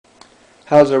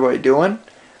How's everybody doing?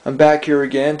 I'm back here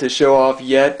again to show off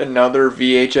yet another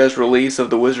VHS release of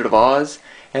The Wizard of Oz.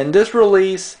 And this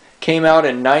release came out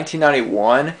in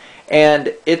 1991,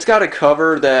 and it's got a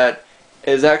cover that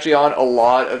is actually on a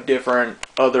lot of different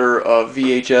other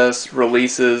VHS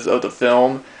releases of the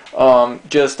film,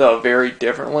 just very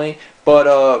differently.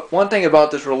 But one thing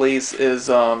about this release is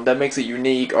that makes it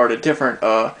unique are the different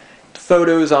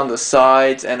photos on the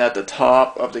sides and at the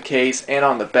top of the case and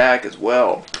on the back as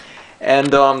well.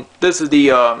 And this is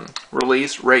the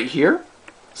release right here.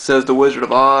 It says The Wizard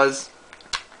of Oz.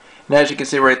 And as you can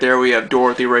see right there, we have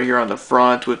Dorothy right here on the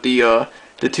front with the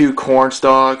two corn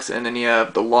stalks, and then you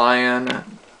have the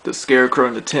lion, the scarecrow,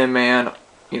 and the Tin Man,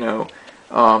 you know,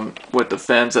 with the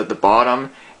fence at the bottom.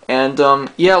 And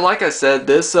yeah, like I said,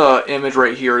 this image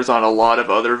right here is on a lot of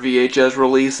other VHS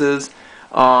releases.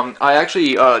 I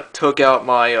actually took out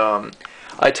my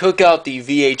I took out the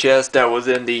VHS that was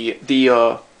in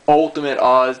the Ultimate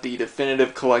Oz, the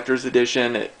Definitive Collector's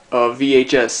Edition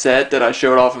VHS set that I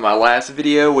showed off in my last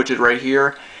video, which is right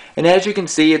here. And as you can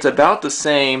see, it's about the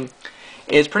same.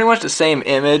 It's pretty much the same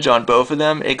image on both of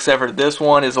them, except for this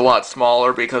one is a lot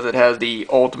smaller because it has the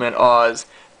Ultimate Oz,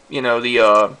 you know,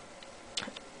 the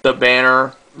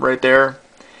banner right there.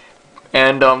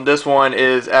 And this one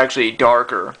is actually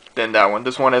darker than that one.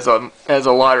 This one has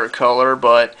a lighter color,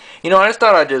 but you know, I just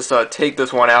thought I'd just take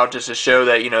this one out just to show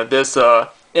that, you know, this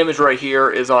image right here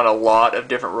is on a lot of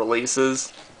different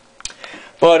releases.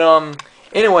 But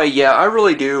anyway, yeah, I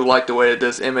really do like the way that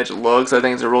this image looks. I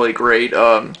think it's a really great,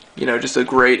 you know, just a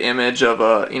great image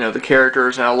of you know, the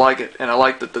characters, and I like it, and I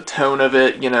like the tone of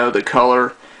it, you know, the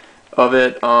color of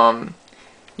it.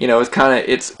 You know, it's kind of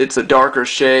it's a darker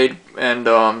shade, and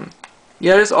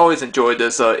yeah, I just always enjoyed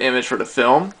this image for the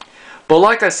film. But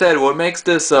like I said, what makes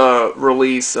this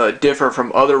release different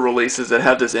from other releases that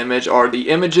have this image are the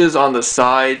images on the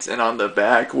sides and on the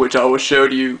back, which I will show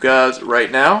to you guys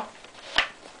right now.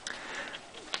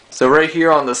 So right here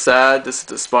on the side, this is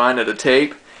the spine of the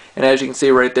tape, and as you can see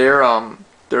right there,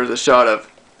 there's a shot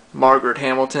of Margaret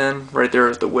Hamilton. Right there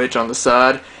is the witch on the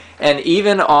side, and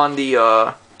even on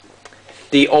the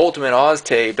Ultimate Oz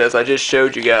tape, as I just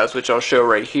showed you guys, which I'll show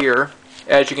right here,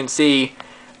 as you can see,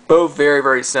 both very,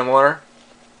 very similar.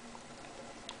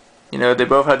 You know, they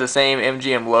both have the same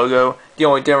MGM logo. The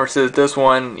only difference is this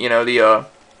one, you know, the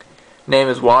name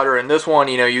is Water, and this one,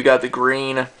 you know, you got the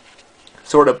green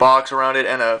sort of box around it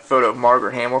and a photo of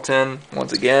Margaret Hamilton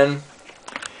once again.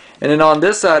 And then on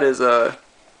this side is a,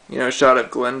 you know, shot of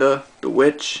Glinda, the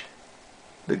witch,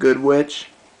 the good witch.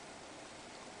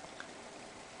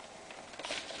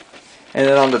 And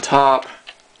then on the top,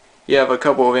 you have a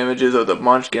couple of images of the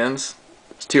Munchkins.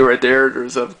 There's two right there.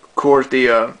 There's of course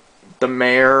the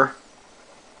mayor.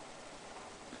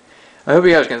 I hope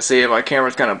you guys can see it. My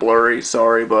camera's kind of blurry.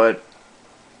 Sorry, but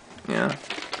yeah.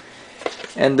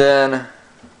 And then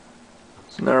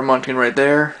there's another Munchkin right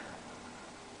there.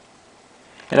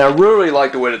 And I really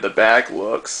like the way that the back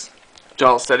looks. Which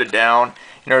I'll set it down.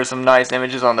 You know, there's some nice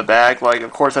images on the back. Like,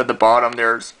 of course, at the bottom,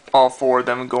 there's all four of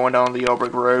them going down the Yellow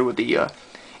Brick Road with the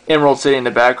Emerald City in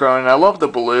the background. And I love the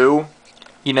blue.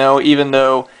 You know, even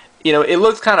though, you know, it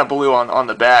looks kind of blue on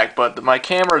the back, but my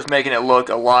camera is making it look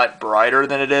a lot brighter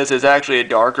than it is. It's actually a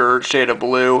darker shade of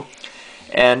blue,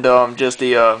 and just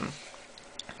the,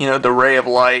 you know, the ray of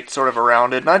light sort of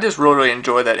around it. And I just really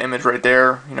enjoy that image right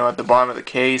there, you know, at the bottom of the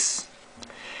case.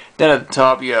 Then at the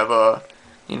top you have,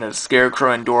 you know,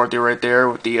 Scarecrow and Dorothy right there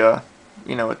with the,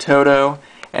 you know, a Toto.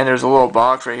 And there's a little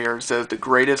box right here that says the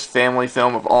greatest family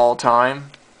film of all time,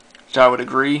 which I would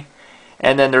agree.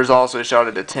 And then there's also a shot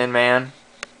of the Tin Man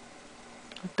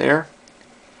right there,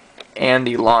 and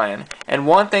the lion. And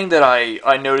one thing that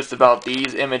I noticed about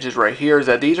these images right here is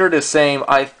that these are the same,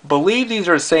 I believe these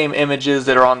are the same images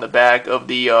that are on the back of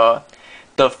the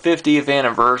 50th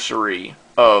anniversary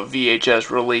of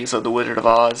VHS release of The Wizard of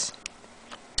Oz.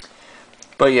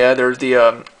 But yeah, there's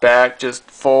the back just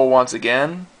full once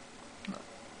again.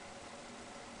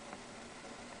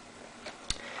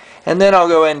 And then I'll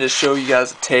go ahead and just show you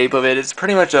guys a tape of it. It's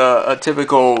pretty much a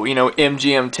typical, you know,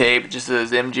 MGM tape. It just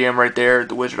says MGM right there,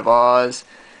 The Wizard of Oz.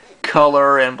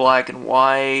 Color and black and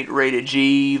white, rated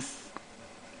G,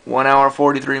 1 hour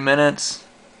 43 minutes.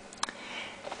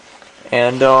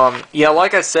 And yeah,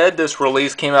 like I said, this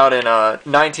release came out in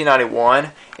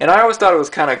 1991, and I always thought it was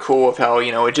kind of cool of how,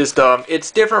 you know, it just it's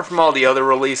different from all the other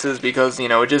releases because, you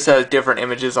know, it just has different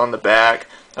images on the back.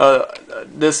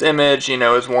 This image, you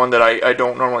know, is one that I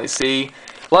don't normally see.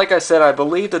 Like I said, I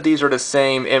believe that these are the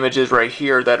same images right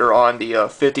here that are on the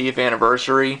 50th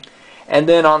anniversary. And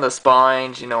then on the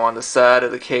spines, you know, on the side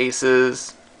of the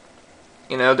cases,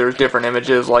 you know, there's different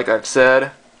images like I've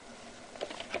said.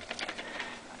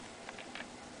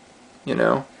 you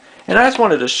know. And I just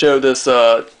wanted to show this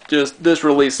just this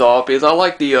release off because I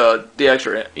like the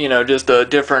extra, you know, just the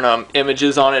different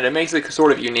images on it. It makes it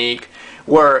sort of unique.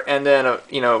 Where and then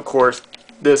you know, of course,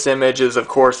 this image is of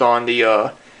course on the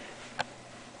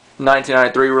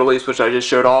 1993 release, which I just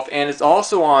showed off, and it's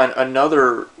also on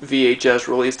another VHS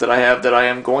release that I have that I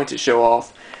am going to show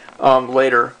off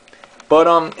later. But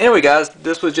anyway, guys,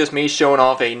 this was just me showing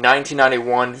off a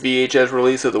 1991 VHS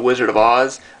release of The Wizard of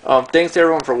Oz. Thanks to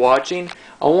everyone for watching.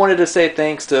 I wanted to say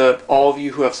thanks to all of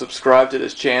you who have subscribed to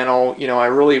this channel. You know, I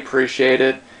really appreciate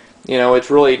it. You know,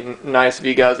 it's really nice of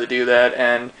you guys to do that,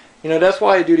 and you know, that's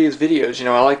why I do these videos. You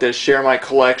know, I like to share my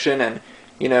collection and,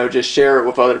 you know, just share it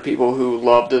with other people who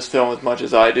love this film as much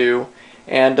as I do.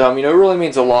 And you know, it really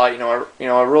means a lot. You know,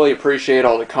 I really appreciate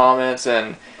all the comments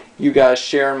and you guys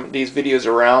sharing these videos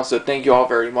around, so thank you all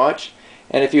very much.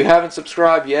 And if you haven't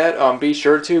subscribed yet, be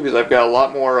sure to, because I've got a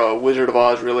lot more Wizard of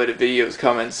Oz related videos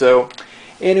coming. So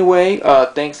anyway,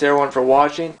 thanks to everyone for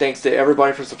watching, thanks to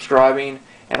everybody for subscribing,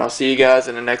 and I'll see you guys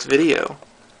in the next video.